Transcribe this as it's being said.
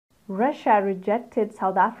Russia rejected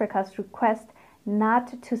South Africa's request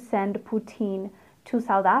not to send Putin to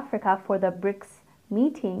South Africa for the BRICS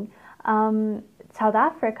meeting. South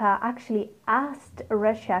Africa actually asked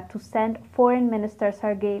Russia to send Foreign Minister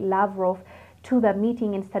Sergei Lavrov to the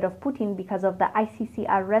meeting instead of Putin because of the ICC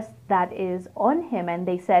arrest that is on him, and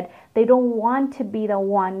they said they don't want to be the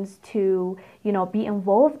ones to, be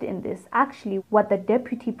involved in this. Actually, what the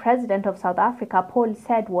deputy president of South Africa, Paul,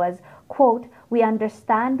 said was, quote, "We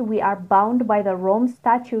understand we are bound by the Rome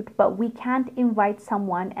Statute, but we can't invite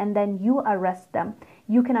someone and then you arrest them.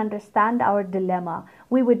 You can understand our dilemma.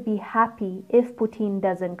 We would be happy if Putin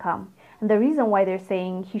doesn't come." And the reason why they're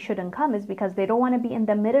saying he shouldn't come is because they don't want to be in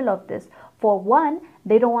the middle of this. For one,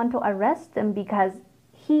 they don't want to arrest him because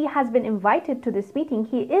he has been invited to this meeting.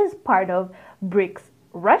 He is part of BRICS.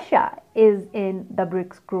 Russia is in the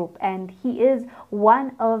BRICS group and he is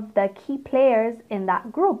one of the key players in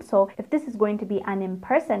that group. So if this is going to be an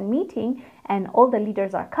in-person meeting and all the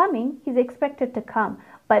leaders are coming, he's expected to come.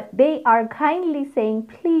 But they are kindly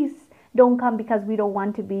saying, please don't come because we don't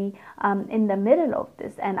want to be in the middle of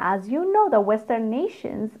this. And as you know, the Western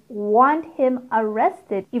nations want him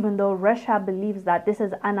arrested, even though Russia believes that this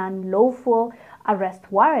is an unlawful arrest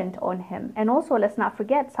warrant on him. And also, let's not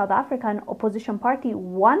forget, South African opposition party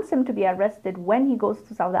wants him to be arrested when he goes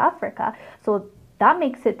to South Africa. So that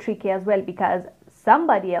makes it tricky as well, because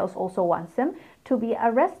somebody else also wants him to be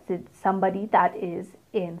arrested, somebody that is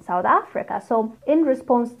in South Africa. So in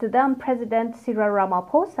response to them, President Cyril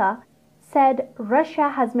Ramaphosa said Russia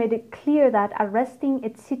has made it clear that arresting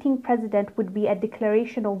its sitting president would be a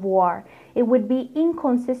declaration of war. It would be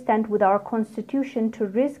inconsistent with our constitution to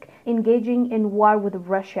risk engaging in war with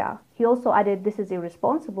Russia. He also added this is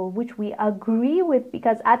irresponsible, which we agree with,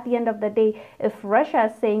 because at the end of the day, if Russia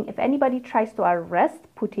is saying if anybody tries to arrest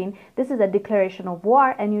Putin, this is a declaration of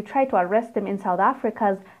war, and you try to arrest him in South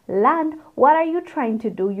Africa's land, what are you trying to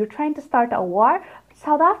do? You're trying to start a war?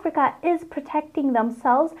 South Africa is protecting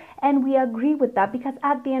themselves, and we agree with that, because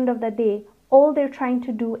at the end of the day, all they're trying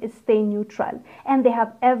to do is stay neutral, and they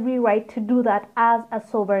have every right to do that as a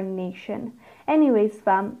sovereign nation. Anyways,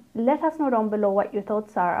 fam, let us know down below what your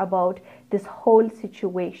thoughts are about this whole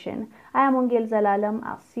situation. I am Ongel Zalalam.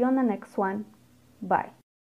 I'll see you on the next one. Bye.